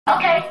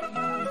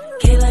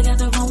Kayla got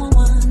the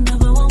 111,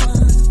 number one.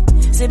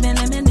 Sipping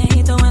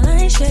lemonade, throwing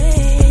like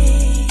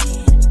shade.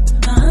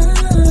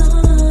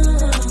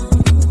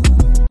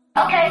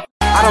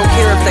 I don't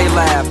care if they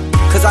laugh,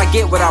 cause I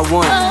get what I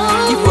want.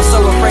 People so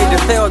afraid to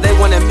fail, they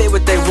wanna admit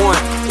what they want.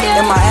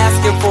 Am I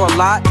asking for a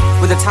lot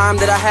with the time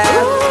that I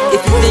have?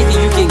 If you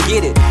thinking you can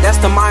get it, that's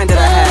the mind that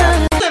I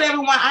have. What's good,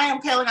 everyone? I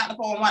am Kayla got the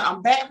 411.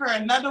 I'm back for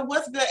another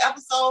What's Good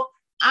episode.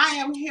 I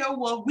am here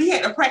with, we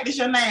had to practice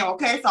your name,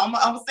 okay? So I'm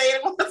gonna say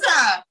it one more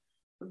time.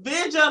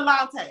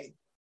 Vigilante.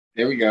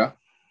 There we go.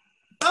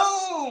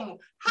 Boom.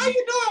 How you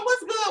doing?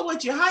 What's good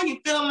with you? How you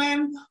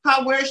feeling?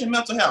 Where's your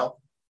mental health?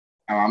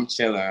 Oh, I'm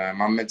chilling.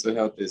 My mental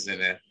health is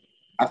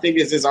I think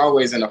it's just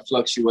always in a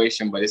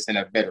fluctuation, but it's in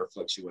a better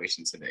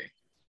fluctuation today.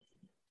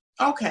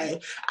 Okay.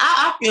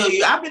 I feel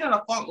you. I've been in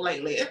a funk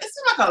lately. It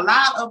seems like a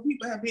lot of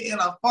people have been in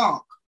a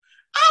funk.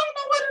 I don't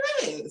know what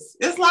it is.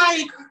 It's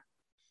like,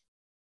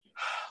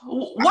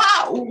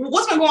 wow,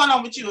 what's been going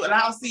on with you? And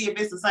I'll see if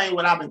it's the same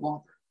what I've been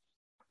going through.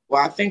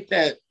 Well, I think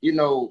that,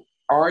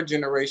 our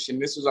generation,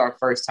 this was our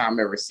first time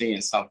ever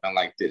seeing something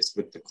like this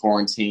with the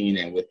quarantine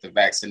and with the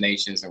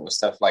vaccinations and with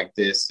stuff like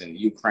this and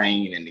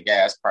Ukraine and the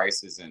gas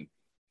prices and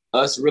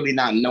us really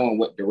not knowing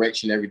what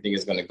direction everything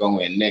is going to go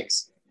in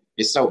next.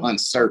 It's so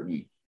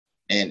uncertain.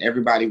 And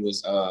everybody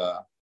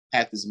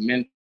had this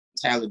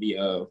mentality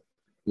of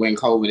when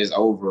COVID is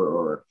over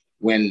or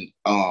when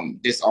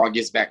this all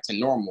gets back to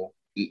normal.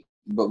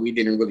 But we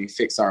didn't really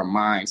fix our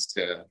minds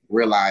to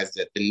realize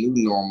that the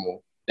new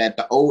normal, that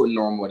the old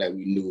normal that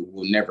we knew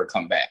will never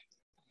come back.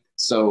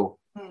 So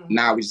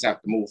now we just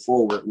have to move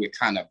forward with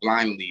kind of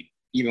blindly,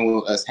 even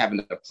with us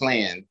having a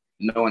plan,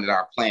 knowing that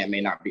our plan may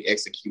not be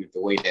executed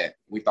the way that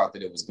we thought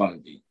that it was going to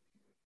be.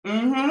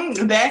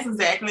 Mm-hmm. That's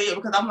exactly it.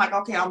 Because I'm like,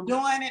 okay, I'm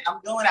doing it. I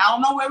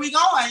don't know where we're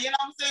going. You know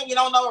what I'm saying? We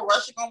don't know if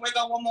Russia going to wake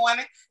up one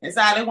morning and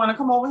decide they want to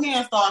come over here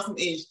and start some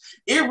ish.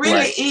 It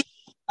really is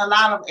a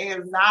lot of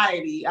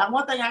anxiety.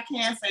 One thing I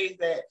can say is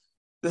that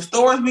the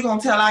stories we're going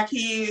to tell our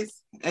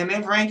kids and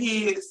their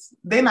grandkids,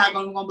 they're not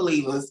going to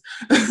believe us.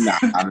 Nah,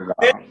 not at all.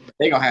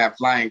 They're going to have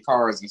flying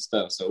cars and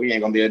stuff, so we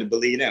ain't going to be able to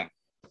believe them.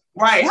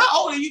 Right. How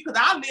old are you? Because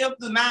I lived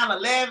through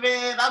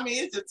 9/11. I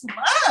mean, it's just too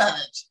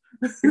much.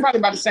 You're probably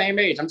about the same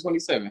age. I'm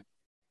 27.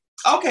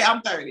 Okay,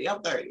 I'm 30.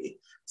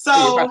 So,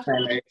 yeah, you're about the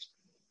same age.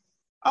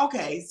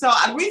 Okay, so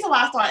the reason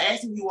why I started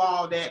asking you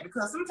all that,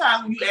 because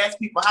sometimes when you ask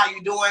people how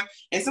you doing,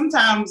 and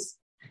sometimes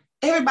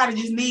everybody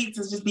just needs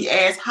to just be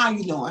asked, how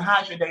you doing?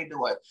 How's your day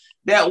doing?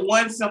 That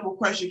one simple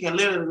question can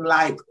literally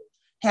like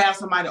have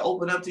somebody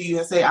open up to you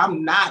and say,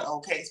 I'm not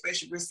okay,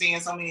 especially if we're seeing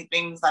so many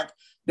things. Like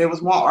there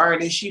was one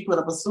artist, she put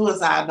up a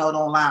suicide note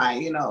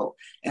online,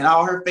 and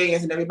all her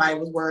fans and everybody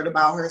was worried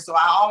about her. So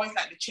I always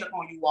like to check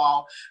on you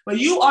all. But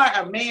you are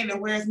a man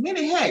that wears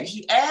many hats.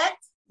 You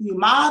act, you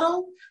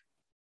model.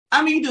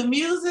 I mean, you do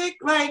music.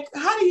 Like,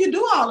 how do you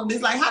do all of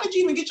this? Like, how did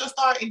you even get your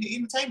start in the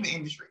entertainment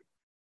industry?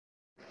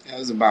 That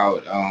was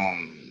about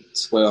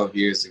 12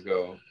 years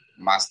ago.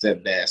 My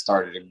stepdad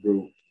started a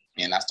group,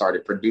 and I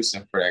started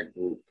producing for that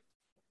group.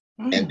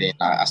 And then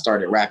I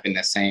started rapping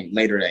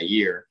later that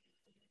year.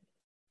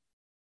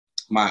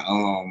 My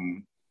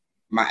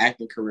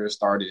acting career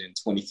started in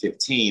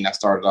 2015. I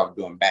started off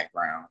doing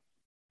background,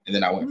 and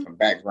then I went from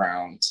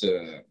background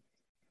to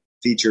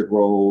featured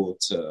role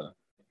to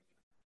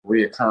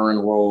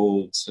reoccurring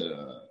role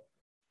to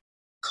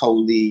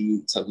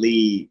co-lead to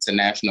lead to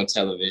national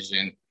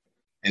television.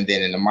 And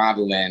then in the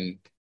modeling,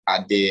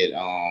 I did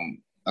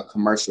a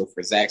commercial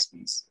for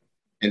Zaxby's.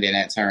 And then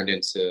that turned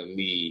into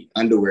me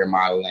underwear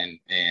modeling.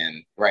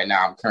 And right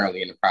now I'm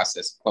currently in the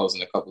process of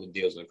closing a couple of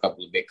deals with a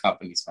couple of big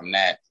companies from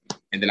that.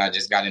 And then I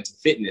just got into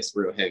fitness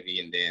real heavy.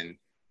 And then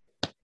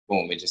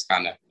boom, everything just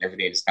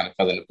kind of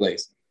fell into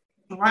place.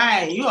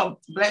 Right. You are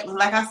black.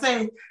 Like I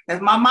say,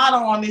 that's my motto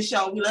on this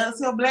show. We let us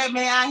see a black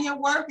man out here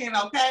working.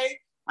 Okay.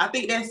 I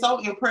think that's so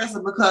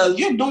impressive because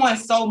you're doing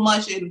so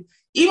much. And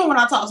even when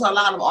I talk to a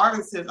lot of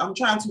artists, I'm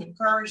trying to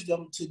encourage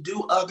them to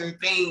do other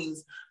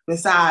things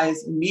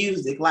besides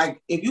music.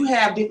 Like if you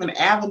have different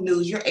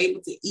avenues, you're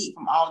able to eat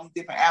from all these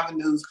different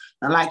avenues.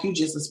 And like you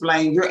just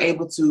explained, you're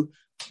able to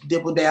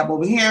dibble dab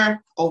over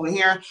here.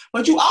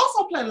 But you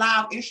also play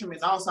live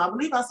instruments also. I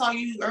believe I saw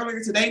you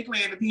earlier today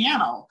playing the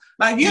piano.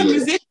 Like you're a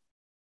musician.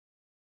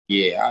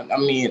 Yeah, I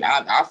mean,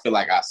 I feel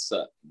like I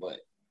suck, but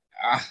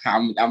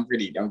I'm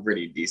pretty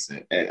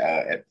decent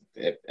at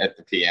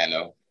the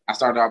piano. I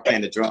started off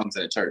playing the drums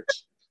at a church.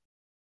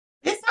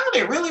 It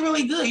sounded really,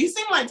 really good. You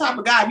seem like the type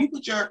of guy, if you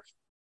put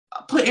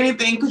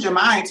your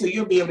mind to,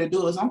 you'll be able to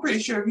do it. So I'm pretty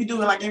sure if you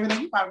do it like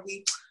everything, you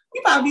probably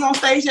be on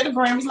stage at the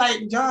Grammys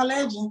like John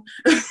Legend.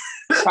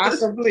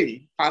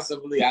 Possibly.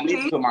 I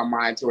need to put my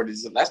mind toward it.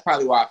 That's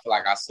probably why I feel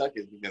like I suck,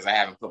 is because I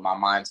haven't put my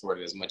mind toward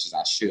it as much as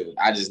I should.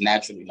 I just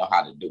naturally know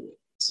how to do it.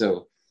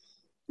 So,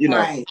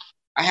 right.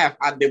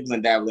 I dibble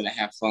and dabble and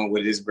have fun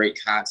with it. It's great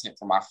content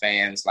for my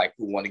fans, like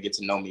who want to get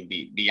to know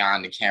me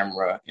beyond the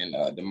camera and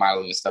the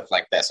modeling and stuff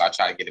like that. So I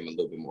try to get them a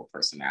little bit more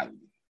personality.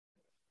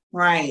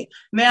 Right.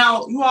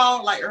 Now, you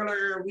all, like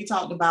earlier, we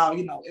talked about,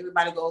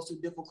 everybody goes through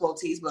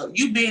difficulties, but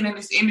you being in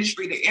this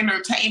industry, the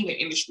entertainment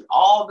industry,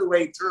 all the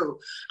way through,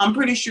 I'm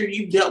pretty sure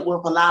you've dealt with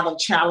a lot of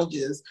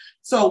challenges.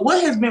 So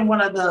what has been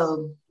one of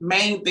the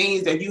main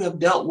things that you have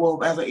dealt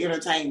with as an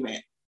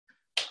entertainment?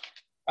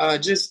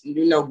 Just,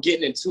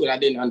 getting into it, I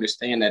didn't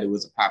understand that it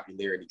was a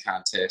popularity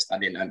contest. I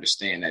didn't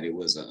understand that it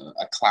was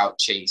a clout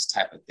chase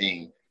type of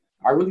thing.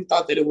 I really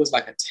thought that it was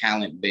like a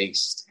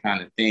talent-based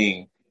kind of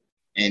thing.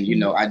 And,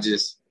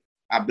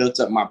 I built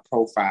up my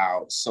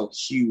profile so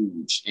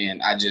huge,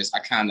 and I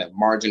kind of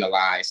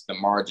marginalized the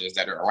margins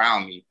that are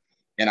around me,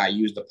 and I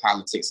used the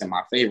politics in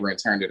my favor and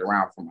turned it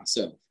around for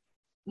myself.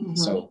 Mm-hmm.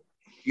 So,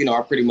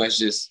 I pretty much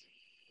just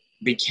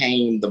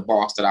became the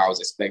boss that I was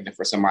expecting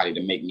for somebody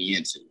to make me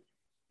into.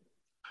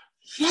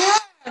 Yeah.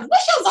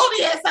 What's your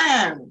zodiac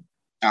sign?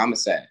 I'm a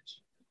Sag.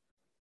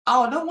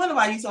 Oh, no wonder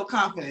why you so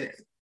confident.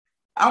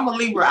 I'm a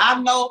Libra. I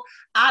know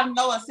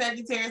a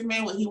Sagittarius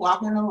man when he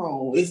walk in the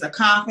room. It's a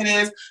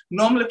confidence.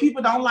 Normally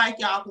people don't like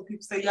y'all because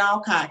people say y'all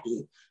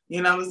cocky.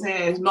 You know what I'm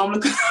saying? It's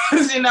normally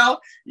because,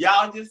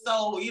 y'all just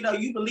so,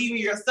 you believe in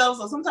yourself.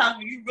 So sometimes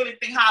when you really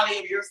think highly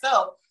of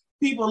yourself,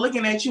 people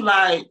looking at you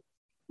like,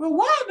 well,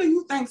 why do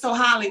you think so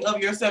highly of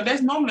yourself?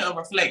 That's normally a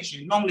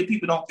reflection. Normally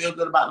people don't feel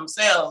good about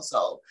themselves.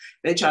 So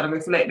they try to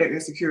reflect their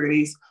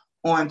insecurities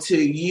onto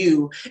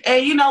you.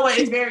 And you know what?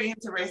 It's very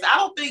interesting. I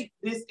don't think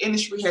this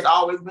industry has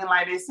always been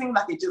like this. It seems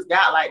like it just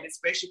got like this,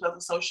 especially because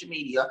of social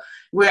media,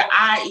 where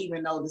I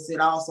even noticed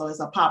it also. It's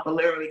a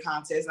popularity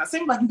contest. And it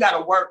seems like you got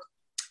to work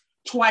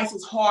twice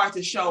as hard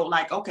to show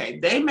like, okay,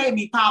 they may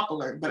be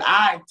popular, but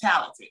I'm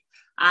talented.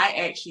 I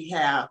actually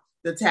have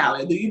the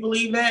talent. Do you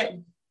believe that?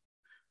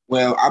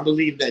 Well, I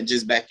believe that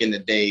just back in the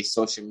day,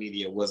 social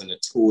media wasn't a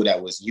tool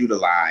that was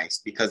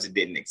utilized because it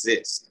didn't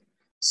exist.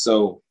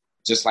 So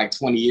just like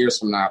 20 years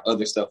from now,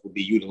 other stuff will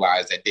be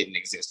utilized that didn't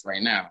exist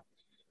right now.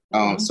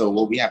 So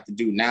what we have to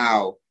do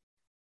now,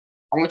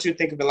 I want you to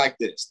think of it like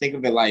this. Think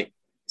of it like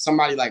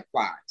somebody like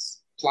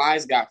Plies.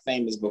 Plies got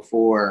famous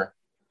before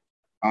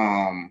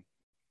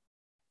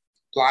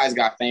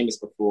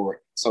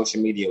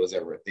social media was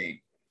ever a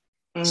thing.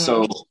 Mm-hmm.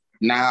 So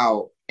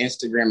now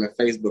Instagram and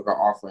Facebook are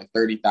offering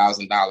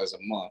 $30,000 a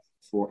month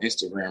for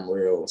Instagram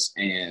Reels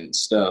and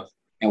stuff.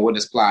 And what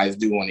does Plies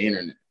do on the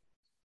internet?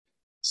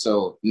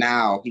 So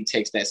now he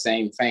takes that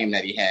same fame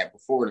that he had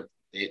before,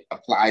 it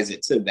applies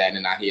it to that,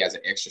 and now he has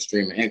an extra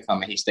stream of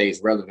income, and he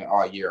stays relevant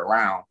all year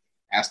round.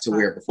 As to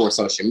where before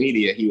social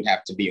media, he would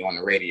have to be on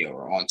the radio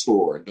or on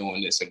tour or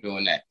doing this or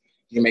doing that.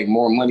 You can make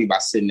more money by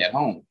sitting at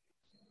home,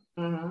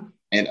 and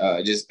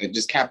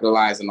just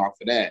capitalizing off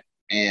of that.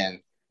 And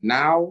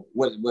now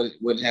what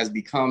has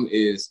become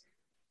is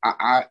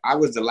I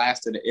was the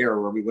last of the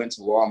era where we went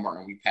to Walmart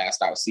and we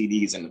passed out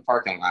CDs in the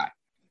parking lot.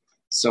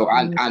 So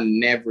I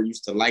never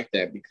used to like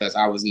that because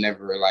I was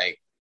never like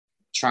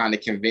trying to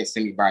convince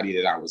anybody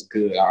that I was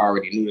good. I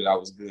already knew that I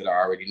was good. I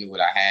already knew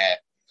what I had.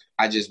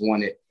 I just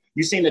wanted.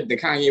 You seen the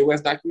Kanye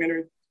West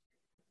documentary?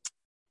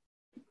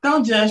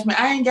 Don't judge me.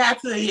 I ain't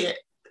got to it yet.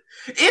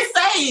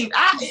 It's saved.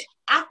 I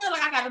feel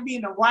like I got to be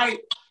in the right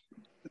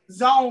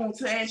zone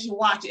to actually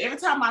watch it. Every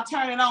time I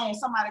turn it on,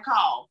 somebody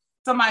call,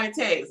 somebody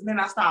text, then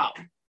I stop.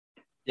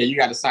 Yeah, you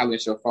got to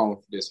silence your phone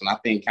for this one. I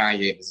think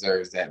Kanye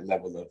deserves that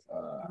level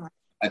of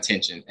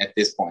attention at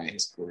this point in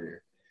his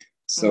career.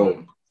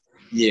 So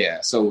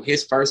so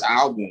his first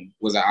album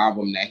was an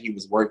album that he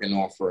was working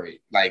on for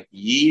like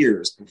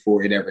years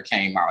before it ever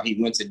came out. He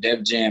went to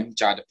Def Jam, he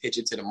tried to pitch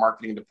it to the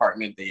marketing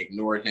department, they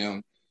ignored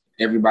him.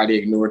 Everybody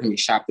ignored him. He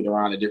shopped it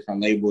around to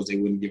different labels, they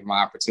wouldn't give him an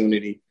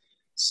opportunity.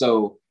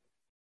 So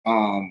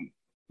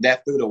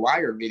that Through the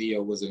Wire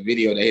video was a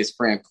video that his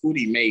friend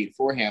Cootie made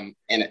for him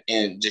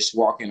and just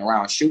walking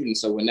around shooting.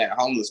 So when that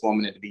homeless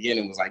woman at the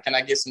beginning was like, "Can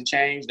I get some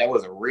change?" That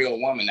was a real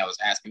woman that was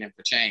asking him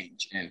for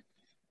change. And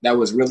that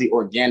was really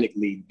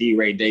organically D.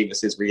 Ray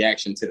Davis's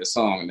reaction to the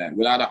song, that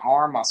without an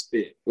arm, I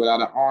spit,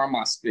 without an arm,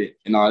 I spit,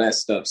 and all that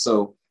stuff.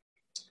 So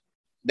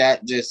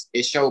that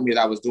it showed me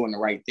that I was doing the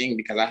right thing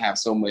because I have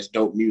so much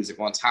dope music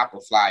on top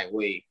of Fly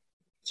Away.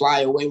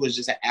 Fly Away was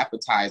just an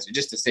appetizer,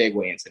 just to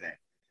segue into that.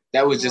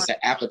 That was just an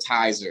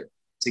appetizer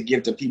to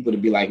give to people to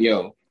be like,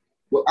 yo,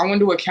 well, I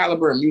wonder what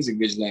caliber of music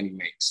Vigilante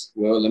makes.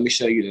 Well, let me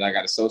show you that I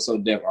got a So-So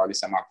Def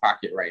artist in my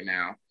pocket right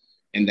now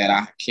and that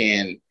I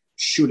can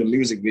shoot a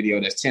music video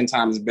that's 10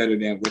 times better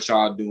than what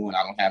y'all doing.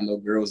 I don't have no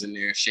girls in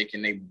there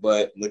shaking their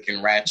butt,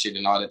 looking ratchet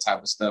and all that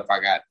type of stuff. I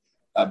got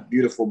a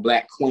beautiful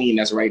black queen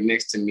that's right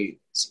next to me,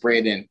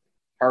 spreading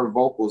her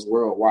vocals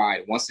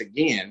worldwide once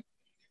again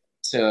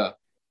to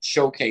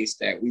showcase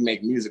that we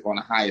make music on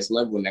the highest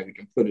level and that we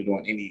can put it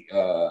on any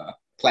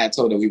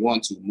plateau that we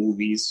want to.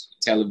 Movies,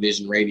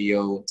 television,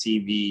 radio,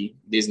 TV,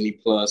 Disney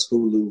Plus,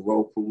 Hulu,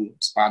 Roku,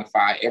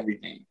 Spotify,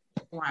 everything.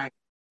 Right.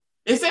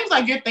 It seems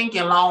like you're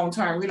thinking long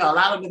term. A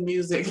lot of the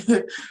music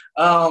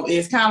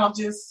is kind of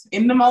just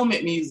in the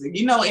moment music.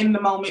 In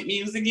the moment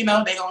music, they're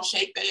going to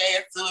shake their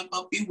ass to it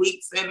for a few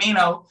weeks and,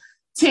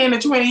 10 to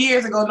 20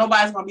 years ago,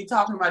 nobody's going to be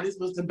talking about this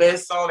was the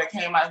best song that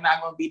came out. It's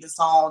not going to be the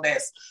song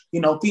that's,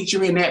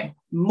 featuring that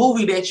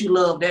movie that you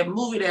love, that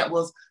movie that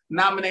was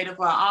nominated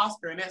for an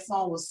Oscar, and that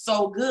song was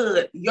so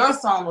good. Your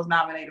song was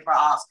nominated for an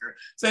Oscar.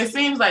 So it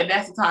seems like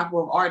that's the type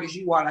of artist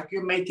you are. Like,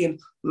 you're making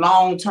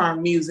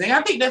long-term music. And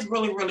I think that's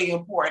really, really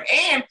important.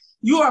 And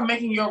you are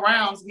making your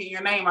rounds, getting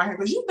your name out here,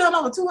 because you've done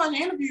over 200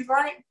 interviews,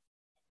 right?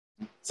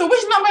 So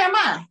which number am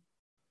I?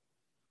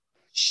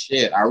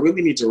 Shit, I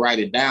really need to write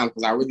it down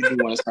because I really do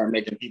want to start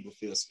making people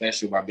feel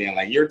special by being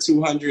like, you're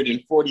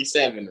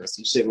 247 or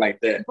some shit like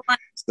that.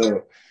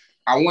 So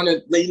I want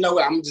to let you know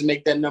what, I'm going to just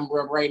make that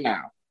number up right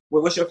now.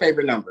 What's your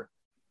favorite number?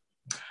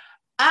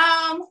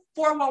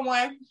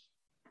 411.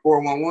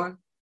 411?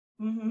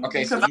 Mm-hmm.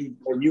 Okay, so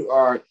you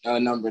are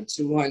number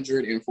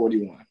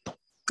 241.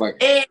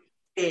 Like,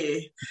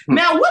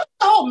 now, what's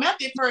the whole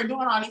method for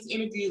doing all these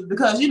interviews?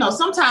 Because,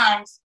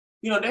 sometimes,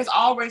 there's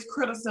always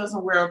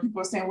criticism where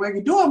people are saying, well,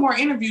 you're doing more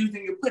interviews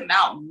than you're putting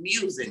out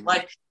music. Mm-hmm.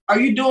 Like, are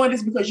you doing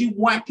this because you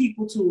want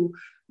people to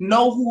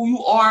know who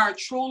you are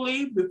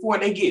truly before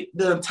they get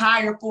the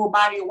entire full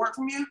body of work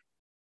from you?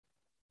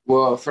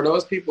 Well, for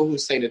those people who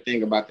say the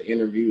thing about the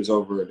interviews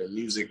over the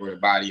music or the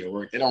body of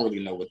work, they don't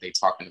really know what they're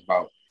talking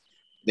about.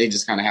 They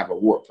just kind of have a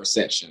warped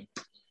perception.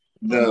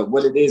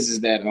 What it is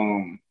that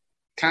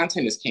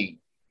content is king,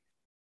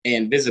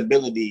 and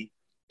visibility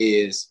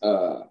is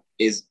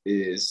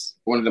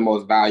one of the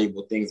most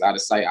valuable things. Out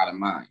of sight, out of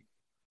mind.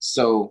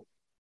 So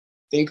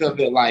think of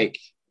it like,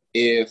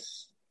 if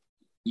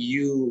do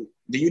you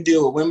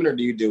deal with women or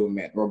do you deal with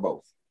men, or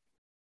both?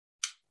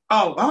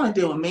 Oh, I want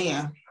to deal with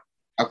men.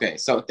 Okay,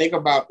 so think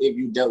about if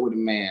you dealt with a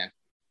man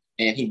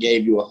and he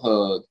gave you a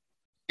hug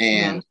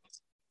and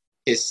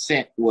his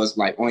scent was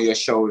like on your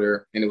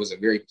shoulder and it was a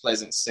very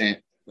pleasant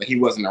scent, but he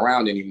wasn't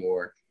around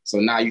anymore. So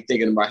now you're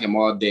thinking about him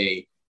all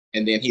day,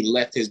 and then he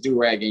left his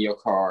do-rag in your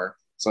car.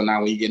 So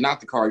now when you get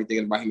out the car, you're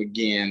thinking about him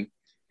again.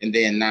 And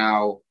then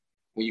now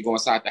when you go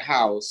inside the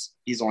house,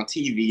 he's on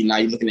TV. Now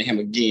you're looking at him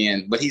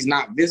again, but he's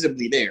not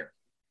visibly there.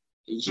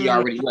 He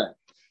already left.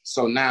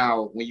 So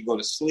now when you go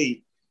to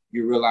sleep,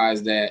 you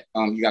realize that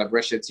you got to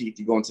brush your teeth.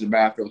 You go into the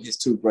bathroom, his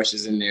toothbrush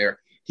is in there.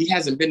 He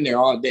hasn't been there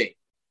all day,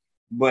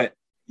 but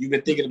you've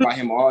been thinking about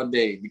him all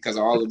day because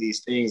all of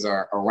these things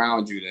are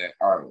around you that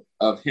are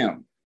of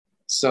him.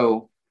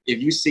 So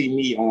if you see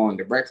me on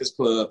The Breakfast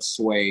Club,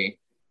 Sway,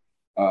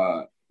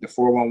 the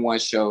 411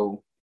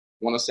 show,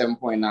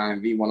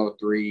 107.9,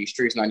 V103,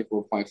 Streets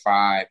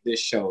 94.5, this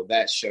show,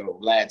 that show,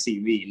 Vlad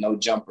TV, No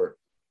Jumper.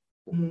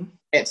 Mm-hmm.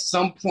 At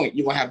some point,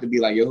 you're going to have to be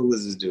like, yo, who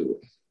is this dude?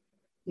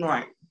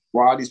 Right.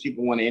 Why all these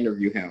people want to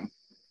interview him?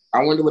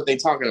 I wonder what they're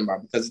talking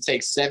about, because it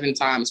takes 7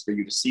 times for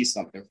you to see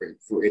something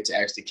for it to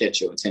actually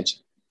catch your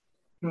attention.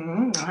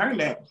 Mm-hmm. I heard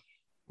that.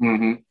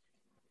 Mm-hmm.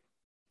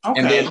 Okay.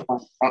 And then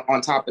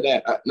on top of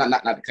that,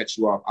 not to cut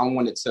you off, I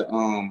wanted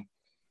to,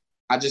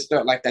 I just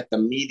felt like that the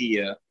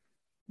media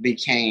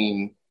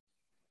became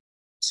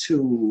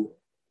too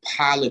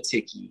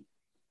politicky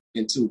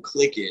and too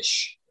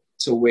cliquish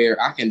to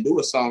where I can do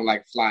a song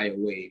like Fly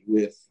Away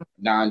with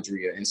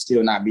Dondria and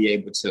still not be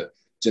able to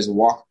just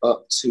walk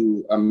up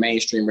to a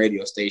mainstream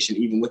radio station,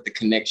 even with the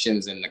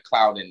connections and the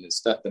clout and the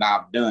stuff that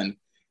I've done,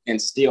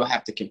 and still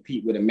have to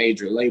compete with a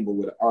major label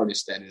with an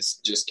artist that is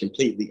just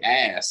completely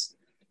ass.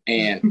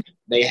 And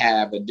they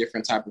have a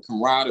different type of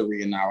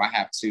camaraderie. And now I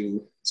have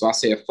to, so I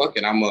said, fuck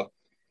it.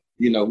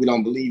 We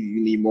don't believe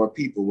you need more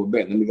people. Well,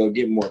 bet, let me go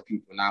get more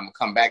people. Now I'm going to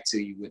come back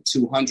to you with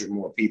 200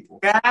 more people.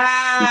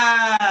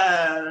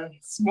 Yeah,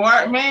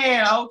 smart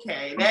man.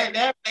 Okay.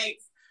 That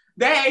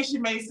actually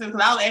makes sense.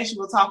 Because I was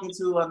actually talking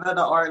to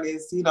another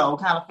artist, kind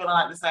of feeling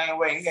like the same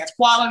way. He has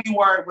quality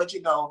work, but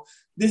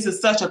this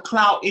is such a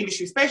clout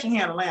industry, especially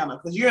here in Atlanta,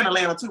 because you're in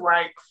Atlanta too,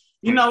 right?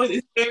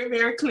 It's very,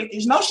 very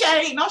cliquish. No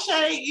shade.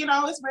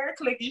 It's very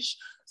cliquish.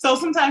 So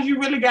sometimes you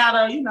really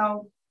gotta,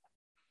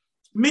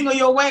 mingle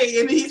your way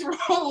in these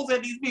rooms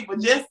and these people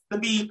just to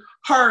be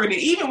heard. And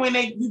even when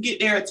you get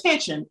their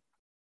attention,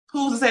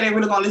 who's to say they're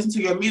really gonna listen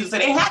to your music? So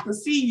they have to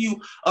see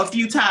you a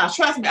few times.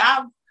 Trust me,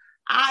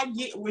 I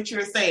get what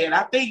you're saying.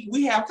 I think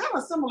we have kind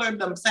of similar,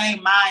 the same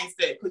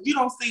mindset, because you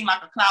don't seem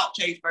like a clout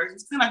chase person. You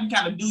seem like you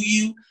kind of do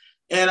you,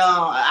 and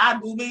I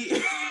do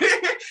me.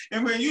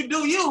 And when you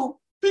do you,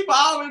 people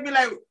always be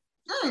like,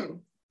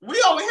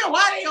 we over here,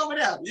 why they over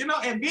there?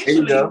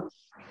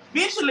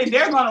 Eventually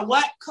they're gonna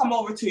come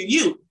over to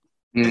you.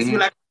 Mm-hmm.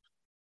 Like,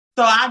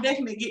 so I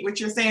definitely get what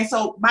you're saying.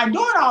 So by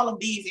doing all of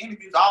these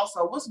interviews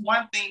also, what's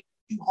one thing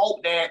you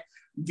hope that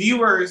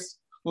viewers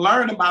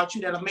learn about you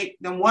that'll make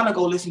them want to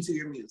go listen to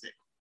your music?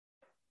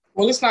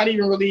 Well, it's not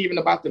even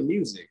about the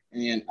music.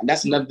 And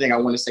that's another thing I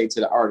want to say to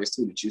the artist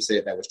too, that you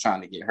said that was trying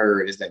to get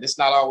heard, is that it's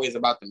not always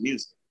about the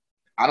music.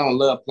 I don't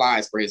love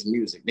Plies for his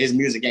music. His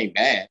music ain't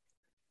bad,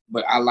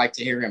 but I like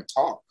to hear him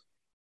talk.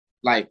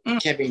 Like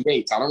Kevin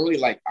Gates, I'm not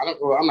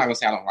gonna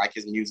say I don't like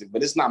his music,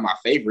 but it's not my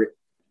favorite.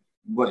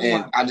 But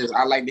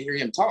I like to hear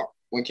him talk.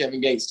 When Kevin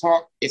Gates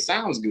talk, it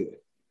sounds good.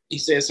 He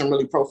says some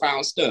really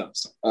profound stuff.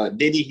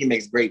 Diddy, he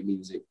makes great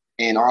music.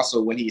 And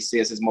also when he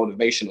says his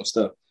motivational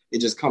stuff, it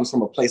just comes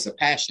from a place of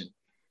passion.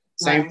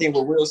 Same thing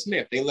with Will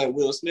Smith. They let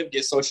Will Smith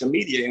get social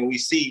media, and we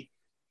see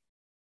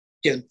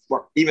his,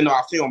 even though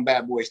I film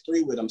Bad Boys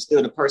 3 with him,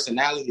 still the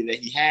personality that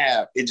he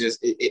have,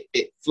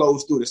 it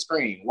flows through the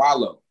screen.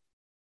 Wallow,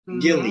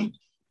 Gilly,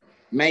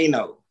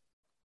 Mano.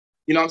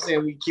 You know what I'm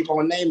saying? We keep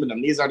on naming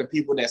them. These are the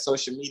people that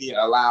social media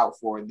allowed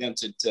for them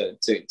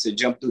to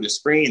jump through the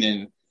screen.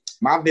 And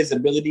my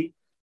visibility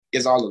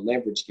is all a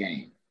leverage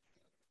game.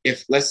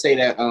 If let's say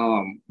that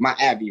my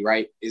Abby,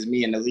 right, is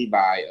me and the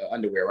Levi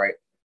underwear, right?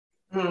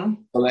 So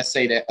let's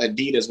say that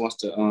Adidas wants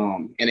to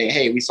and they,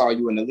 hey, we saw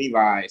you in the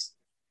Levi's.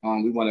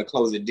 We want to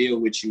close a deal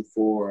with you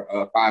for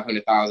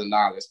 $500,000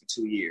 for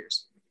 2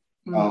 years.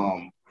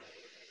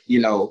 You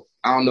know,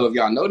 I don't know if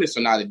y'all noticed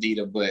or not,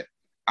 Adidas, but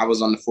I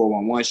was on the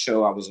 411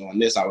 show. I was on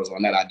this. I was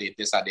on that. I did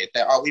this. I did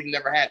that. Oh, we've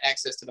never had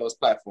access to those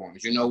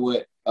platforms. You know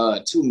what?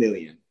 $2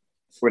 million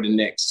for the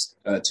next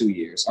 2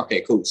 years.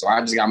 Okay, cool. So I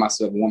just got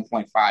myself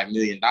 $1.5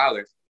 million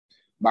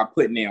by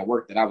putting in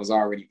work that I was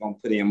already going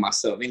to put in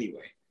myself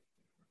anyway.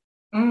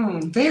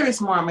 Very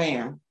smart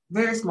man.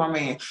 Very smart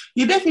man.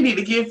 You definitely need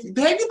to give.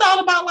 Have you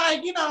thought about,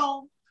 like, you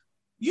know,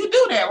 you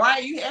do that,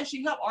 right? You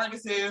actually help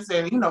artists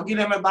and, you know, give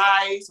them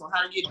advice on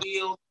how to get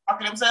deals,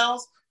 market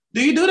themselves.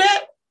 Do you do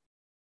that?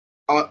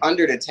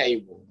 Under the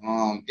table.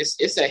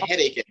 It's a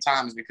headache at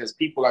times because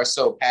people are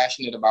so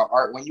passionate about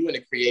art. When you're in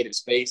a creative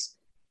space,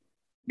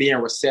 being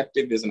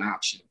receptive is an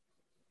option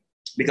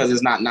because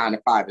it's not 9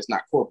 to 5. It's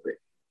not corporate.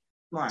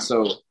 Right.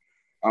 So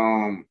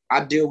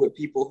I deal with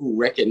people who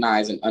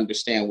recognize and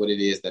understand what it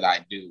is that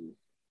I do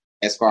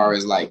as far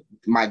as like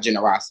my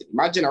generosity.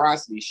 My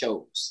generosity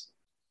shows.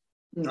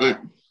 Right.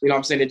 You know what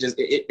I'm saying?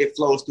 It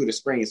flows through the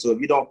screen. So if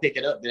you don't pick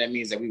it up, then that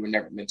means that we were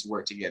never meant to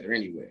work together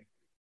anyway.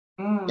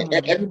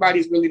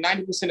 Everybody's really,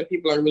 90% of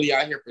people are really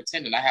out here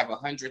pretending. I have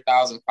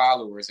 100,000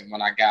 followers, and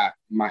when I got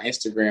my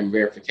Instagram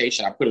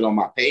verification, I put it on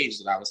my page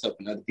that I was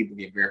helping other people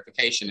get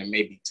verification, and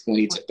maybe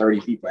 20 to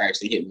 30 people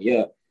actually hit me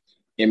up,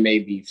 and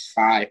maybe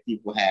 5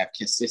 people have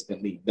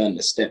consistently done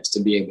the steps to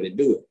be able to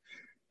do it.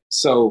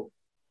 So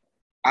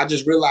I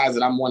just realized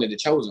that I'm one of the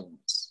chosen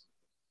ones.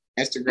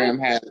 Instagram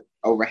had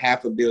over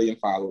 500 million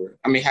followers.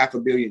 I mean,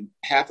 500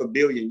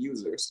 million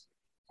users.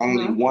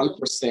 Only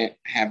 1%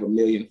 have 1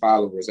 million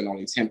followers, and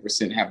only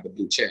 10% have the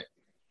blue check.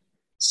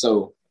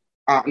 So,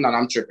 no,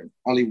 I'm tripping.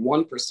 Only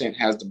 1%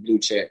 has the blue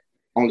check.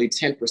 Only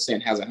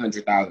 10% has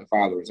 100,000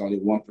 followers. Only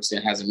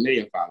 1% has 1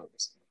 million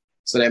followers.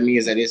 So that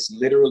means that it's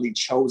literally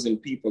chosen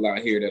people out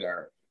here that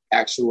are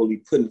actually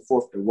putting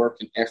forth the work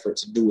and effort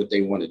to do what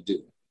they want to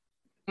do.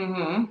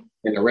 And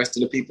the rest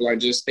of the people are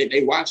just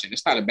they watching.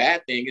 It's not a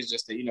bad thing. It's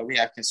just that, you know, we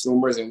have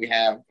consumers and we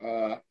have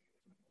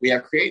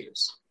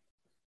creators.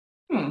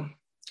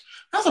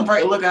 That's a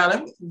great look at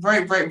it.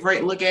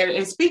 Great look at it.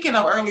 And speaking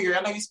of earlier,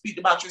 I know you speak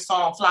about your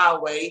song Fly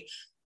Away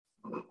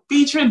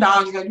featuring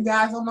Dondria. You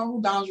guys don't know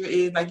who Dondria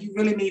is. Like, you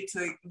really need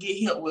to get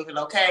hip with it,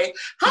 okay?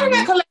 How did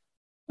that collaboration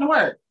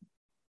work?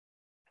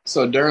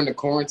 So during the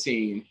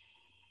quarantine,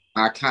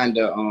 I kind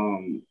of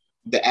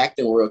the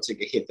acting world took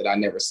a hit that I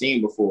never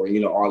seen before.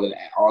 You know,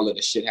 all of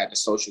the shit had the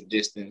social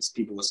distance.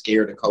 People were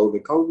scared of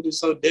COVID. COVID is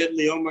so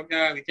deadly. Oh my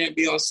God, we can't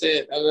be on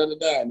set.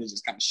 And it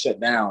just kind of shut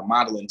down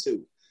modeling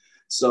too.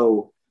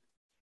 So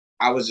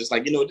I was just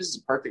like, you know, this is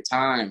a perfect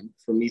time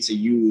for me to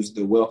use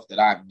the wealth that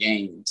I've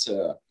gained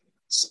to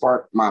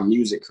spark my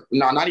music.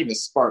 No, not even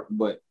spark,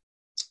 but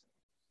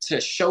to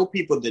show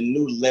people the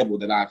new level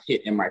that I've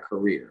hit in my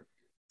career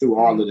through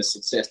all of the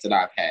success that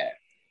I've had.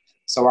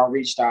 So I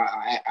reached out,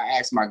 I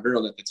asked my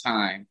girl at the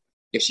time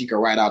if she could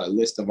write out a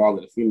list of all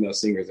of the female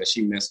singers that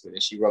she messed with.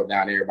 And she wrote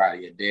down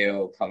everybody: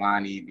 Adele,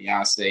 Kalani,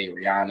 Beyonce,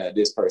 Rihanna,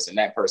 this person,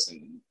 that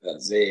person,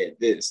 Zed,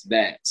 this,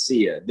 that,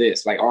 Sia,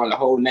 this, like all the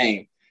whole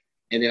name.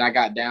 And then I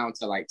got down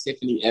to like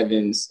Tiffany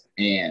Evans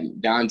and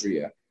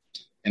Dondria.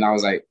 And I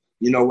was like,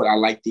 you know what? I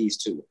like these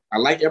two. I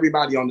like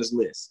everybody on this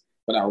list,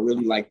 but I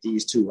really like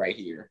these two right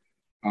here.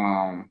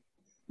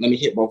 Let me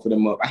hit both of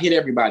them up. I hit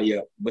everybody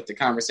up, but the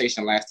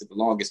conversation lasted the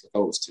longest with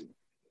those two.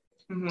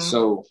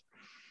 So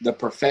the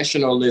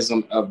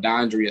professionalism of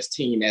Dondria's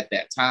team at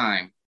that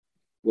time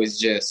was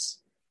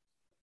just,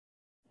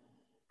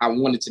 I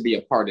wanted to be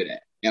a part of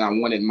that. And I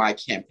wanted my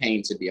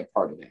campaign to be a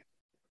part of that.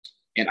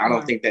 And I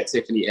don't think that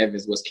Tiffany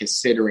Evans was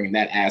considering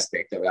that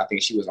aspect of it. I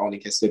think she was only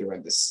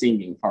considering the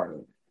singing part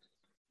of it.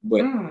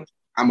 But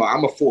I'm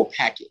a full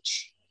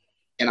package,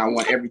 and I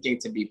want everything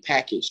to be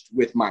packaged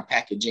with my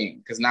packaging,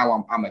 because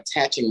now I'm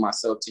attaching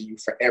myself to you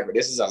forever.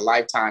 This is a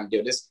lifetime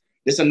deal. This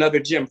is another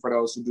gem for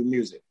those who do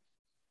music.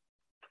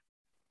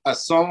 A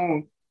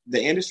song,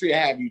 the industry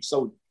have you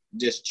so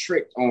just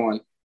tricked on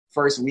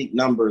first week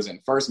numbers and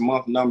first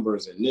month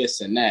numbers and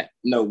this and that.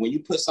 No, when you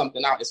put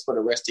something out, it's for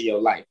the rest of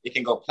your life. It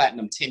can go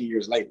platinum 10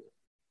 years later,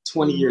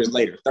 20 years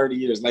later, 30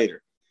 years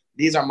later.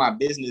 These are my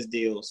business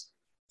deals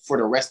for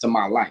the rest of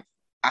my life.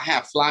 I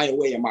have Fly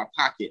Away in my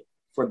pocket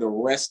for the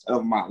rest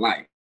of my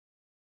life.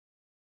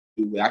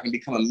 I can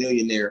become a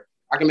millionaire.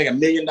 I can make $1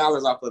 million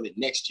off of it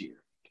next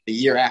year, the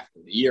year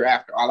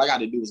after. All I got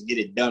to do is get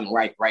it done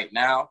right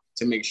now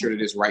to make sure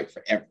that it's right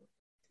forever.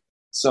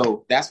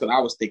 So that's what I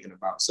was thinking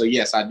about. So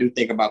yes, I do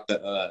think about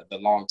the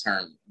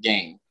long-term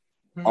game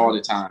all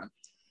the time.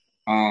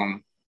 I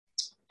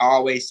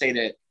always say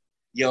that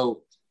your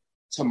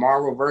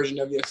tomorrow version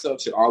of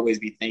yourself should always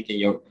be thinking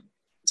your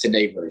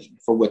today version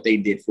for what they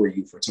did for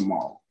you for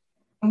tomorrow.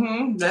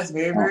 That's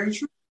very, very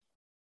true.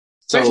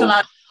 So, Especially a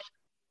lot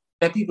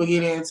that people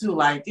get into,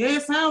 like, yeah,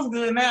 it sounds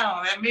good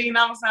now. That $1 million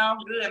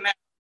sounds good now.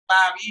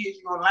 5 years,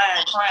 you're gonna lie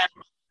and cry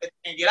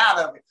and get out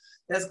of it.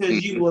 That's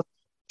because you were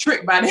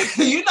tricked by that.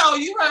 You know,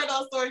 you heard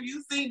those stories,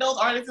 you seen those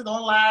artists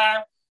on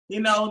live, you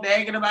know,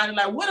 nagging about it.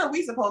 Like, what are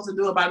we supposed to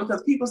do about it?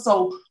 Because people are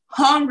so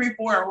hungry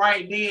for it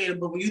right there.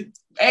 But when you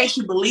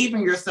actually believe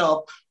in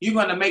yourself, you're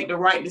gonna make the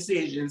right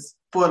decisions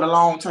for the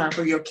long term,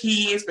 for your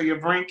kids, for your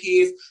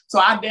grandkids. So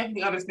I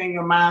definitely understand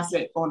your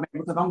mindset on that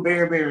because I'm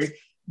very, very,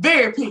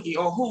 very picky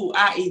on who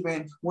I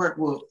even work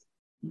with.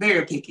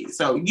 Very picky.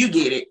 So you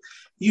get it.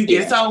 You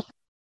get it. So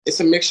it's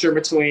a mixture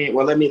between,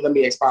 well, let me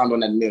expound on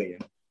that $1 million.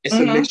 It's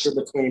a mixture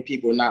between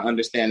people not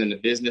understanding the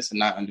business and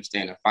not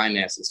understanding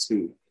finances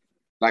too.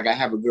 Like I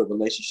have a good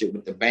relationship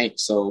with the bank.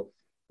 So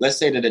let's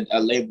say that a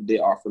label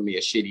did offer me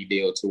a shitty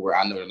deal to where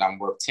I know that I'm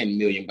worth 10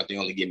 million, but they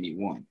only give me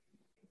 1.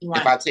 Right.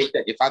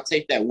 If I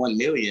take that 1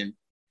 million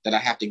that I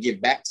have to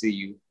give back to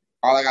you,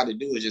 all I got to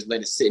do is just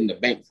let it sit in the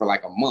bank for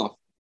like a month.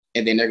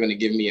 And then they're going to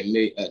give me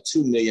a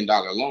 $2 million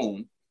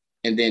loan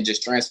and then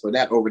just transfer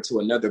that over to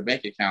another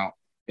bank account.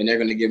 And they're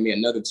going to give me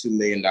another $2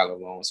 million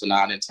loan. So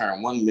now I then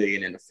turn 1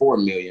 million into 4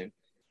 million.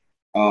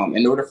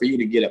 In order for you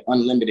to get an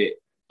unlimited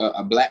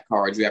a black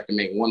card, you have to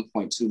make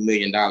 $1.2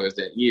 million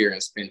that year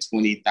and spend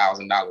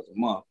 $20,000 a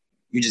month.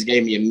 You just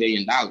gave me $1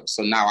 million.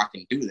 So now I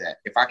can do that.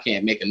 If I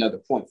can't make another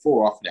 0.4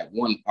 off of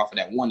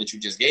that one that you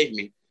just gave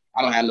me,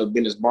 I don't have no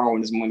business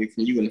borrowing this money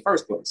from you in the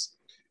first place.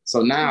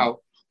 So now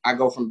I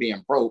go from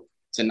being broke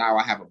to now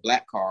I have a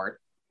black card.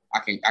 I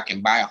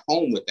can buy a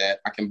home with that.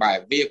 I can buy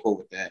a vehicle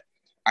with that.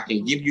 I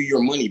can give you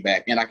your money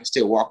back and I can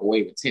still walk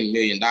away with $10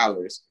 million.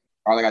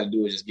 All I got to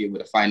do is just get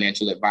with a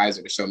financial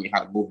advisor to show me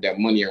how to move that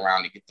money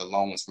around and get the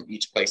loans from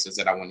each places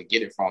that I want to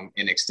get it from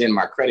and extend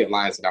my credit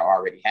lines that I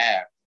already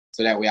have.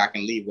 So that way I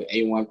can leave with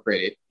A1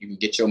 credit. You can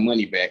get your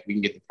money back. We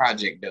can get the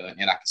project done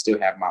and I can still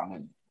have my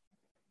money.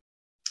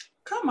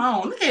 Come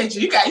on, look at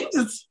you. You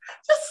just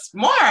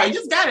smart. You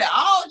just got it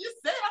all.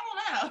 Just set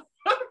it on out.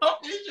 I'm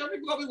pretty sure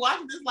people gonna be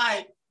watching this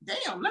like,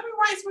 damn, let me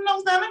write some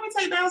notes down. Let me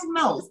take down some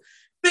notes.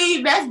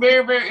 See, that's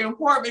very, very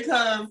important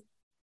because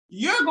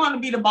you're going to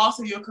be the boss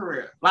of your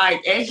career.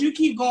 Like, as you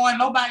keep going,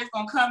 nobody's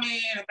going to come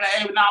in and say,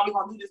 hey, no, we're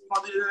going to do this,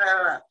 we're going to do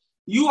this.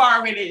 You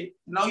already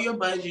know your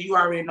budget. You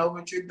already know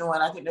what you're doing.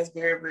 I think that's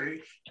very,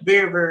 very,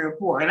 very, very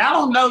important. I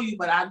don't know you,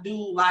 but I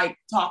do like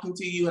talking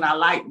to you and I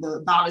like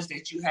the knowledge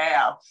that you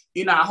have.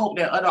 You know, I hope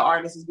that other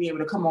artists will be able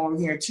to come over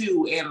here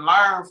too and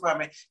learn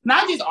from it.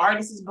 Not just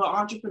artists, but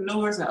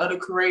entrepreneurs and other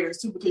creators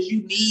too, because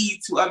you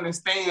need to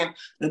understand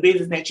the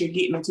business that you're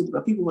getting into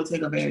because people will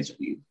take advantage of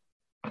you.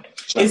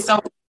 Sure. It's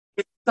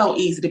so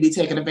easy to be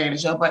taken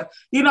advantage of, but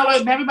you know,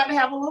 let everybody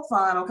have a little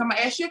fun. I'm going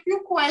to ask you a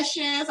few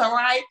questions, all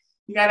right?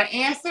 You got to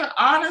answer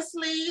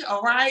honestly,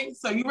 all right?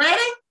 So you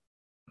ready?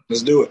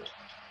 Let's do it.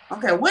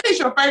 Okay, what is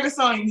your favorite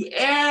song you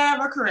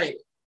ever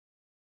created?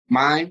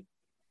 Mine?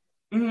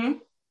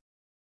 Damn,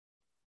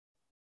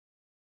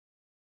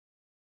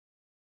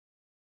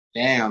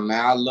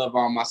 man, I love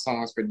all my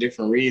songs for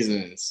different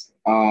reasons.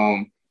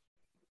 I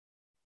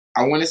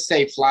want to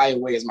say Fly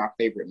Away is my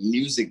favorite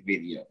music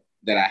video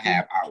that I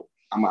have out.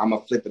 I'm going to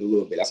flip it a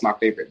little bit. That's my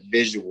favorite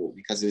visual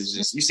because it's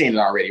just, you've seen it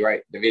already,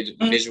 right? The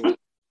visual.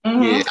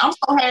 Yeah. I'm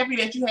so happy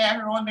that you have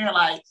her on there.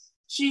 Like,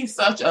 she's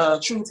such a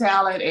true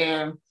talent.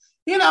 And,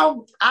 you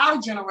know, our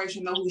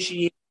generation know who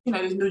she is. You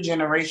know, this new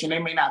generation, they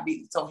may not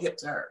be so hip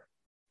to her.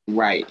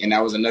 Right. And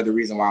that was another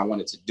reason why I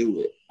wanted to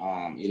do it.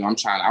 You know,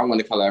 I want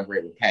to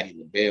collaborate with Patti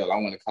LaBelle. I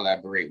want to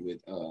collaborate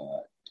with,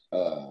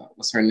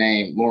 what's her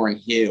name?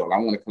 Lauryn Hill. I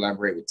want to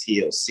collaborate with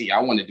TLC.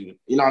 I want to do,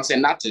 you know what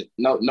I'm saying?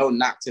 No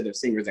knock to the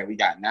singers that we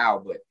got now,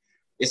 but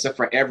it's a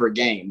forever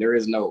game. There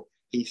is no,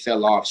 he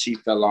fell off, she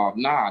fell off.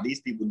 Nah,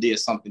 these people did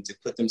something to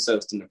put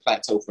themselves in the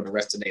plateau for the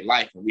rest of their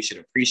life, and we should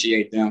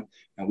appreciate them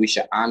and we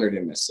should honor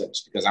them as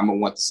such because I'm gonna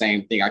want the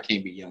same thing. I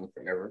can't be young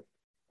forever.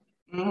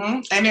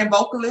 And they're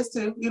vocalists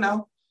too, you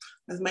know.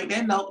 Let's make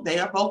that note. They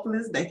are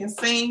vocalists. They can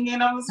sing, you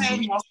know what I'm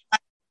saying? You want to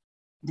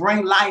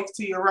bring life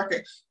to your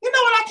record. You know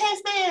what I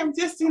can't stand?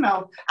 Just, you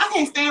know, I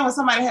can't stand when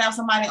somebody have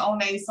somebody on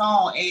their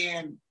song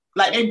and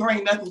like they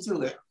bring nothing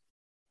to it.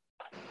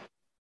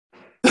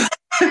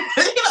 You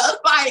know, it's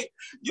like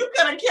you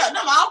could have kept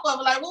them off of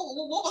it. Like, what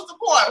was the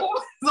point? What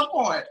was the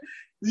point?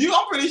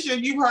 I'm pretty sure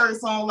you've heard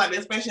songs like that,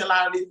 especially a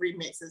lot of these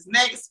remixes.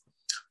 Next,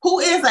 who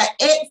is an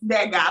ex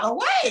that got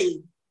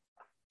away?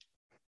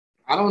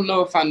 I don't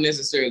know if I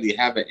necessarily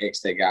have an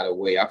ex that got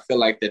away. I feel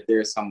like that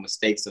there's some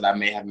mistakes that I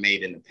may have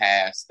made in the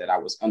past that I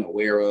was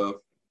unaware of.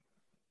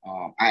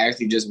 I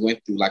actually just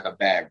went through like a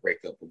bad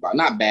breakup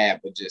not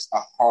bad, but just a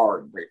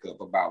hard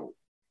breakup about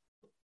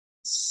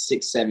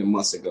 6-7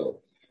 months ago.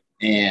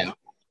 And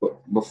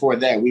But before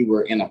that, we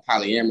were in a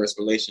polyamorous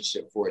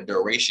relationship for a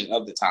duration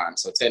of the time.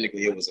 So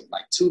technically, it was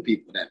like two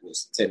people that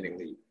was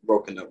technically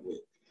broken up with.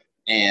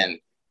 And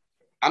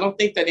I don't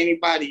think that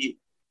anybody.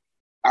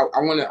 I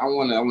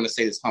want to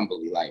say this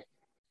humbly, like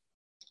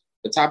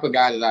the type of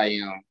guy that I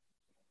am.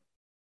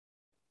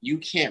 You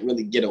can't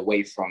really get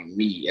away from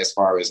me as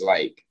far as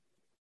like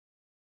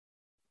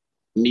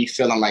me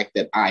feeling like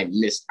that I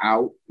missed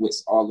out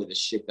with all of the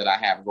shit that I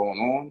have going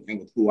on and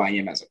with who I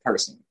am as a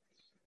person.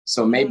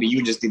 So maybe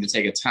you just need to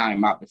take a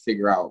time out to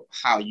figure out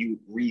how you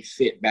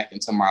refit back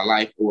into my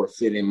life or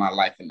fit in my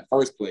life in the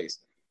first place.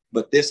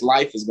 But this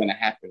life is going to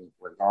happen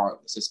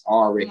regardless. It's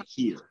already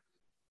here.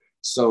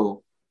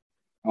 So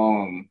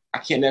I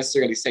can't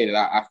necessarily say that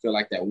I feel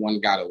like that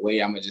one got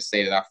away. I'm going to just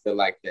say that I feel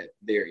like that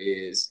there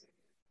is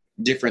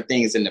different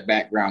things in the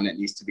background that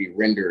needs to be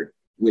rendered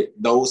with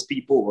those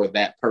people or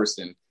that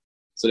person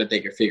so that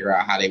they can figure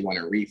out how they want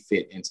to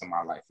refit into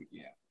my life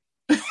again.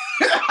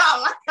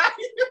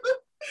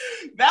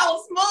 That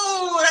was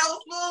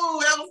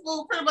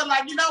smooth. Pretty much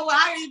like, you know what,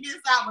 I ain't this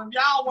out, but if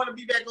y'all want to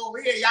be back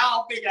over here,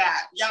 y'all figure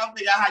out how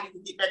you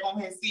can get back on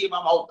here and see if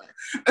I'm open.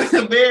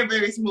 Very,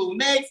 very smooth.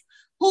 Next,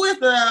 who is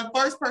the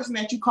first person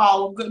that you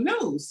call with good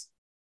news?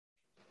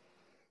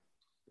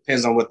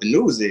 Depends on what the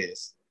news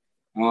is.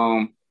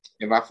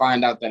 If I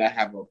find out that I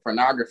have a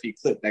pornography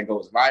clip that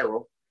goes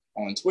viral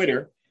on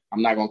Twitter,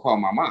 I'm not going to call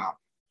my mom.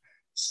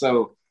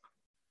 So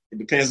it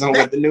depends on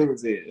what the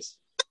news is.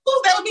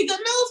 That would be good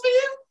news for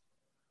you?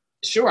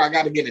 Sure, I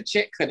got to get a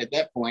check cut at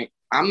that point.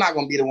 I'm not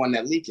going to be the one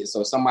that leaked it.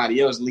 So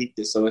somebody else leaked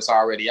it, so it's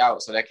already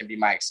out. So that can be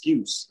my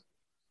excuse.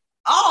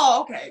 Oh,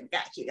 okay.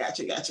 Gotcha.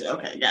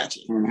 Okay,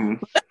 gotcha. Mm-hmm.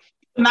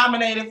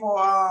 Nominated for,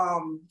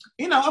 a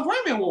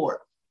Grammy Award.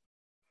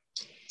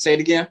 Say it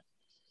again.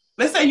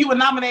 Let's say you were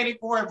nominated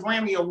for a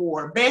Grammy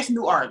Award, Best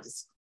New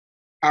Artist.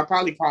 I'll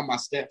probably call my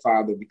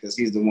stepfather because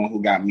he's the one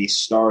who got me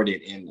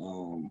started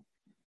in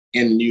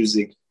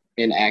music,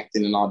 in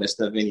acting, and all that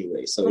stuff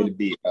anyway. So it'd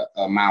be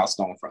a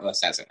milestone for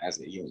us as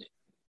a unit.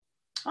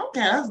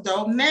 Okay, that's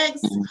dope.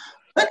 Next,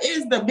 what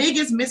is the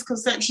biggest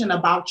misconception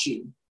about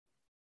you?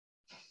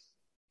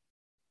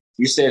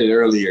 You said it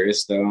earlier.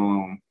 It's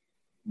the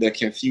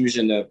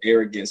confusion of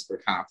arrogance for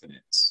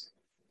confidence.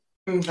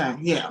 Okay,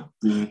 yeah.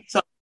 Mm-hmm.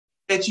 So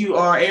that you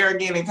are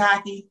arrogant and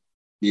cocky?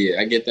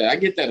 Yeah, I get that. I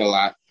get that a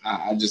lot.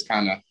 I just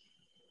kind of,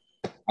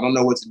 I don't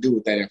know what to do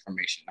with that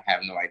information. I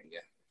have no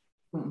idea.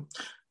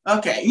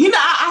 Okay.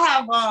 I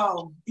have,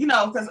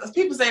 because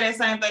people say that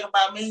same thing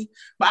about me,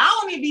 but I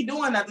don't even be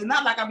doing nothing.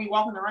 Not like I be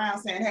walking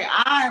around saying, hey,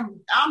 I'm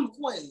the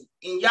queen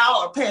and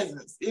y'all are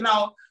peasants.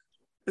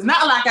 It's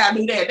not like I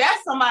do that.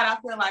 That's somebody I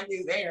feel like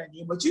is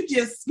arrogant, but you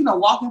just,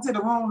 walk into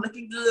the room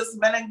looking good,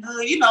 smelling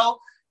good,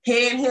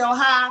 head held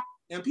high,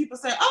 and people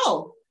say,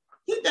 oh,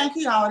 he think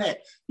he all that.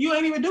 You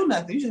ain't even do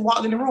nothing. You just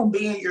walked in the room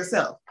being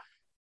yourself.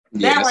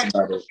 Yeah, that right,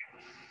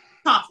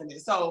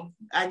 confidence. So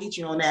I get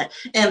you on that.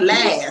 And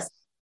last,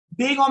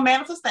 big on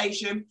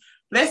manifestation.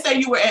 Let's say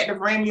you were at the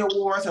Grammy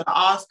Awards or the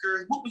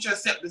Oscars. What would your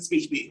acceptance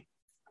speech be?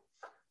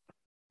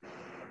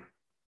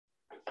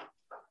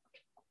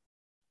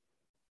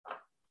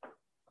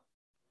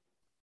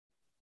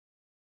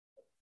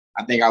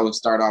 I think I would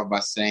start off by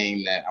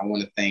saying that I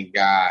want to thank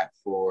God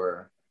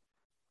for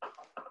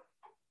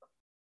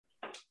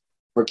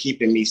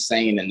keeping me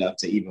sane enough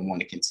to even want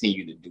to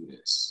continue to do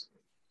this.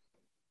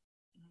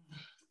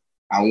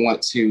 I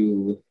want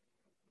to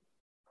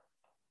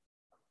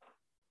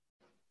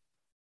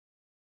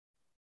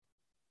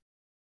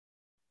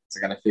I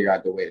got to figure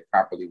out the way to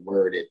properly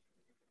word it.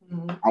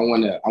 Mm-hmm. I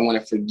want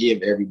to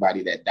forgive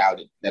everybody that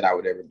doubted that I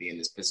would ever be in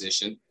this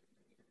position.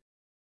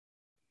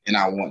 And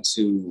I want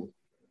to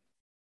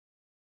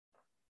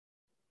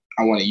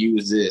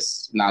use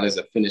this not as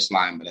a finish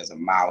line, but as a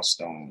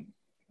milestone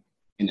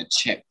and a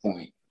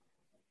checkpoint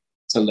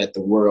to let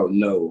the world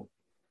know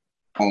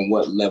on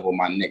what level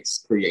my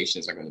next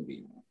creations are going to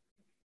be.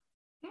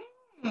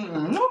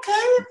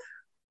 Okay.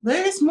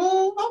 Very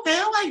smooth. Okay,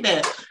 I like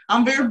that.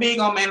 I'm very big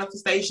on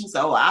manifestation,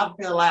 so I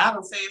feel like I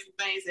don't say some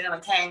things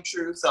that came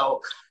true.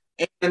 So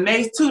in the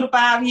next 2 to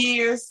 5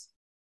 years,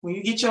 when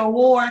you get your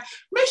award,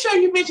 make sure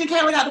you mention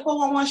Kayla got the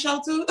 411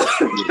 show too.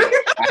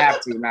 I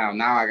have to now.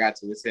 Now I got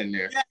to. It's in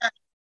there. Yeah.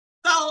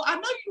 So I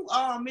know you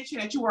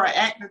mentioned that you were an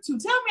actor too.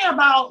 Tell me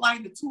about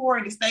like the tour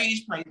and the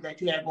stage play that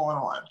you had going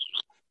on.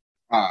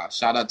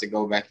 Shout out to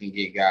Go Back and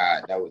Get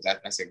God.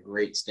 That's a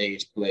great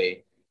stage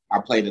play. I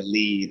play the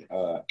lead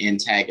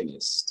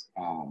antagonist,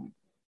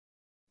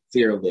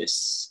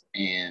 Fearless,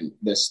 and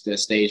the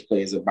stage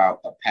play is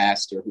about a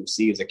pastor who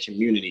sees a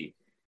community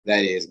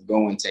that is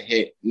going to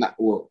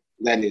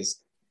that is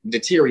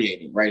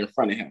deteriorating right in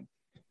front of him,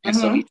 and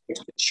so he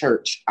takes the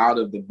church out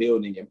of the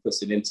building and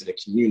puts it into the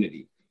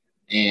community,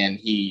 and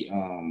he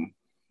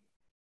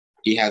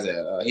has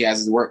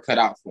his work cut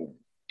out for him,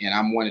 and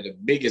I'm one of the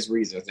biggest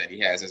reasons that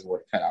he has his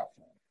work cut out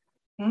for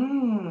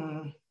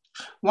him.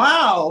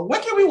 Wow.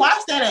 When can we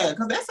watch that at?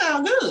 Because that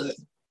sounds good.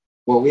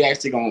 Well, we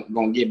actually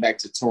gonna get back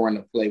to touring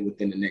the play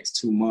within the next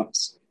 2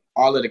 months.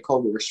 all of the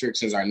COVID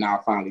restrictions are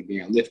now finally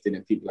being lifted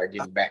and people are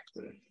getting back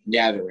to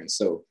gathering.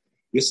 So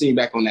you'll see me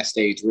back on that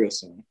stage real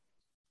soon.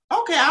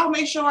 Okay, I'll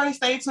make sure you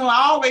stay tuned.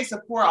 I always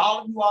support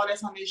all of you all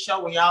that's on this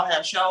show when y'all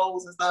have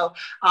shows and stuff.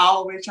 I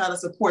always try to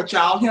support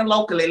y'all here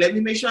locally. Let me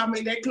make sure I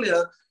make that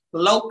clear.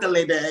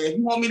 Locally there. If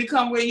you want me to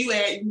come where you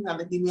at, you have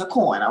to give me a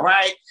coin, all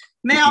right?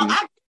 Now,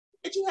 I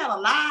bet you had a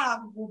live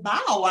with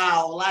Bow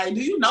Wow. Like,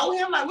 do you know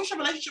him? Like, what's your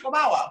relationship with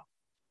Bow Wow?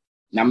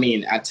 I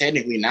mean,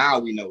 technically now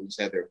we know each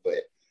other,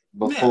 but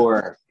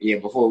before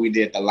we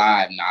did the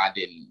live, I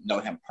didn't know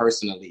him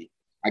personally.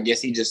 I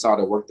guess he just saw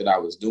the work that I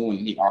was doing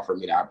and he offered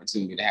me the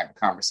opportunity to have a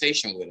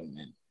conversation with him.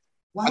 And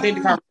I think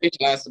the conversation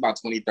lasted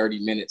about 20,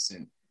 30 minutes.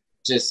 And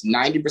just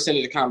 90% of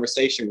the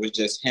conversation was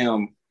just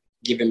him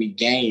giving me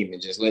game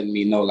and just letting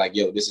me know, like,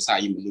 yo, this is how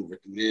you maneuver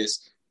through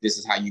this. This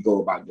is how you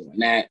go about doing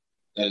that.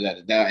 Da, da,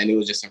 da, da. And it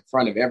was just in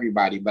front of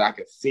everybody, but I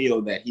could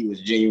feel that he was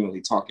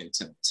genuinely talking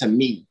to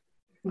me.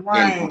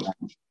 Right.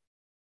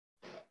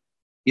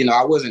 And,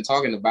 I wasn't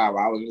talking to Bob.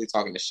 I was really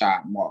talking to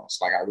Shad Moss.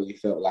 Like, I really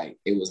felt like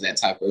it was that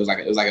type of, it was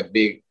like a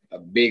big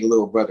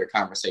little brother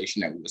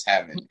conversation that we was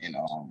having. And,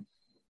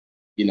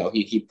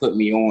 he put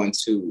me on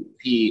to,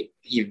 he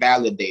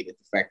validated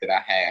the fact that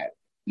I had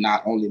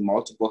not only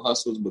multiple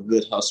hustles, but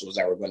good hustles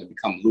that were going to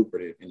become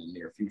lucrative in the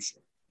near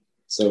future.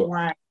 So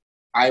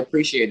I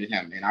appreciated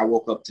him. And I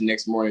woke up the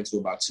next morning to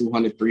about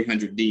 200,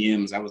 300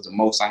 DMs. That was the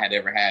most I had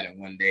ever had in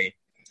one day.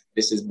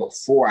 This is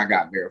before I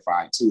got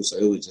verified too. So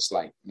it was just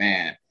like,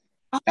 man,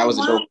 that was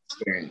a dope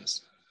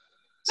experience.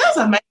 That's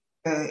amazing.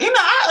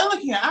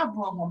 I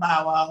grew up on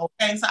Bow Wow,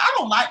 okay? So I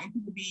don't like when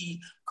people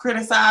be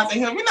criticizing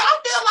him. I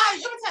feel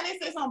like every time they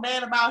say something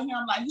bad about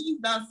him, like he's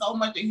done so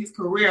much in his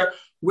career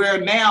where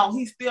now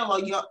he's still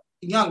a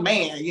young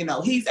man,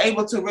 he's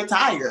able to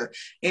retire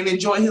and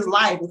enjoy his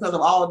life because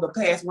of all the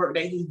past work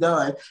that he's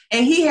done.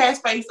 And he has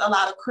faced a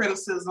lot of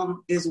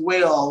criticism as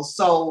well.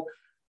 So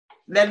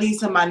that leads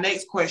to my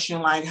next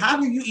question. Like, how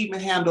do you even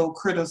handle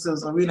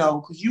criticism?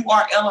 Because you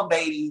are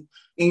elevating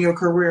in your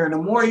career. And the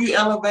more you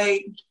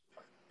elevate,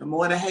 the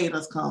more the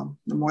haters come,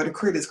 the more the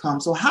critics come.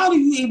 So how do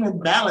you even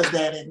balance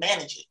that and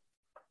manage it?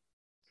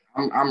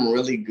 I'm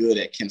really good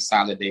at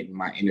consolidating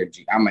my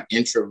energy. I'm an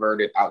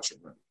introverted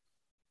outrovert.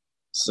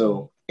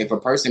 So if a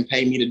person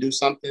paid me to do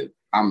something,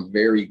 I'm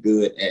very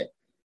good at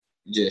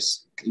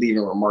just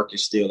leaving Remarcus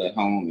still at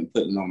home and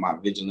putting on my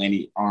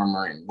vigilante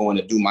armor and going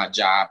to do my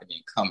job and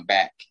then come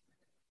back.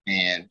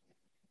 And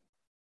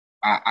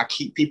I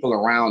keep people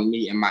around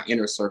me in my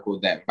inner circle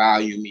that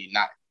value me,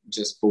 not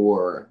just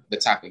for the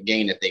type of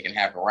gain that they can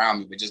have around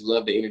me, but just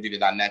love the energy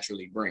that I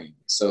naturally bring.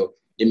 So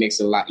it makes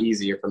it a lot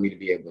easier for me to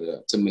be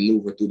able to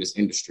maneuver through this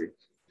industry.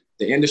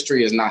 The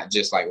industry is not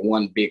just like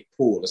one big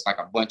pool. It's like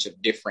a bunch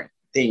of different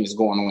things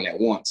going on at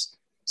once.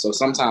 So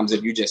sometimes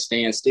if you just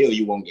stand still,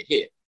 you won't get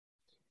hit.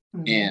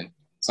 Mm-hmm. And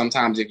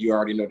sometimes if you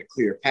already know the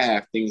clear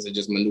path, things will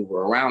just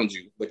maneuver around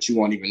you, but you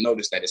won't even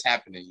notice that it's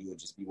happening. You will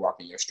just be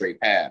walking your straight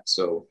path.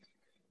 So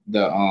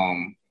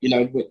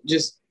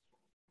just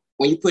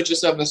when you put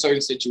yourself in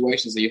certain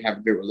situations and you have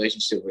a good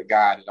relationship with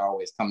God, it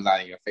always comes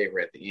out in your favor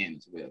at the end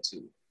as well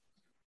too.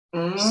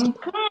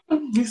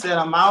 Mm-hmm. You said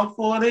a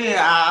mouthful there.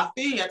 I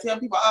tell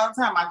people all the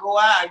time, I go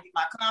out, I get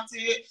my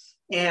content,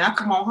 and I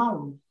come on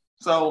home.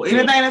 So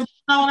anything that's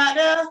going on out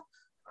there,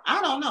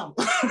 I don't know.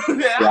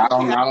 I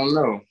don't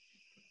know.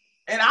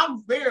 And I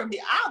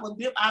will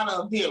dip out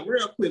of here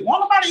real quick. Won't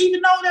nobody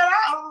even know that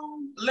I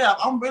left.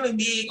 I'm really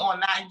big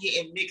on not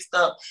getting mixed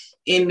up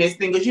in this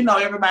thing. Because,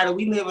 everybody,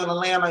 we live in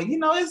Atlanta. It's you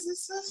know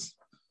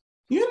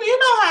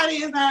how it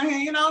is down here.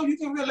 You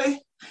can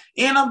really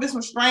end up in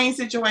some strange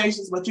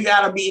situations, but you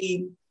got to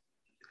be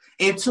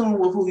in tune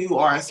with who you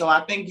are. So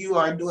I think you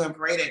are doing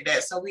great at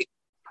that. So we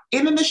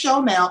ending the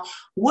show now.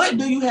 What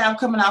do you have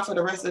coming out for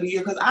the rest of the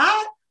year? Because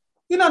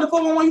the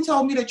 411, you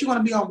told me that you're going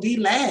to be on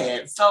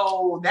V-Lad.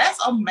 So that's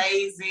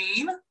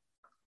amazing.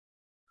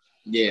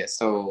 Yeah,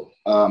 so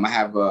I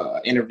have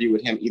an interview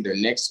with him either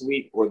next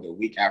week or the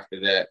week after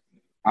that.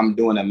 I'm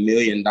doing $1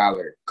 million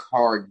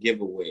car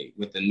giveaway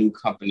with a new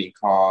company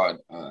called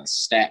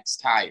Stacks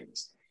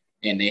Tires.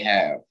 And they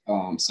have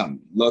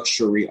some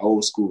luxury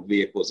old school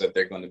vehicles that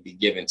they're going to be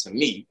giving to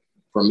me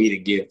for me to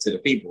give to the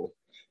people.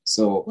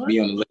 So be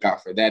on the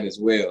lookout for that as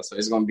well. So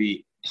it's going to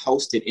be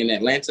hosted in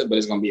Atlanta, but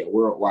it's going to be a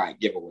worldwide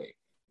giveaway.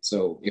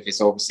 So if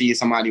it's overseas,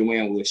 somebody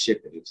win, we'll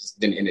ship it. If it's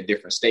in a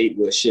different state,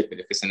 we'll ship it.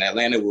 If it's in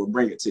Atlanta, we'll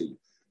bring it to you.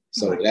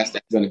 So that's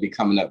going to be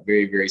coming up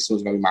very, very soon.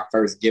 It's going to be my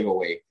first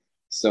giveaway.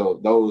 So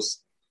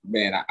those,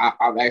 man,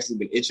 I've actually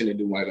been itching to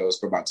do one of those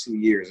for about 2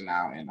 years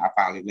now. And I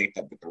finally linked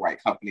up with the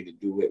right company to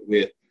do it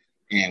with.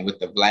 And with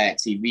the Vlad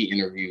TV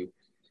interview,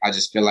 I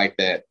just feel like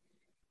that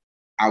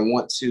I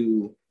want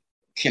to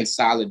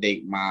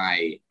consolidate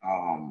my,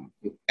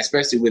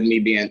 especially with me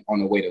being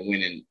on the way to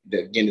winning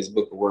the Guinness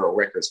Book of World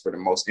Records for the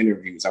most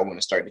interviews, I want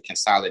to start to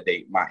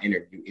consolidate my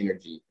interview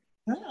energy.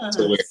 Yes.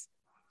 So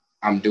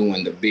I'm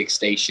doing the big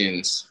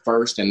stations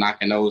first and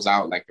knocking those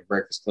out, like the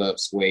Breakfast Club,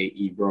 Sway,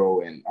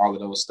 Ebro, and all of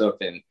those stuff,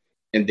 and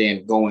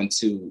then going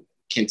to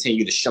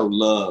continue to show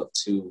love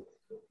to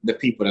the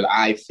people that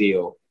I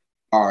feel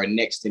are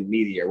next in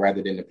media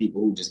rather than the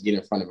people who just get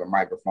in front of a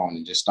microphone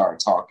and just start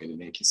talking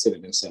and they consider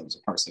themselves a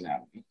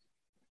personality.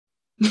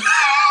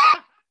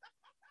 I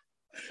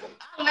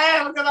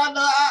laugh because I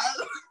know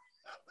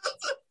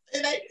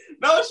it ain't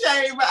no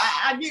shame, but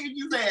I get what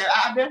you saying.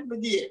 I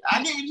definitely get.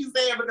 I get what you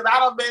saying because I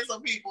don't met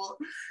some people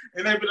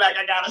and they be like,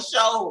 I got a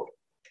show,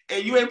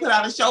 and you ain't put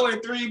out a show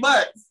in 3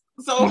 months.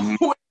 So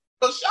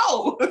a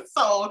show.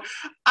 So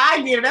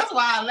I get it. That's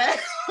why I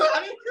laugh.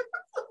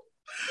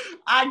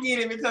 I get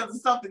it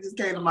because something just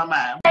came to my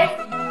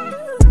mind.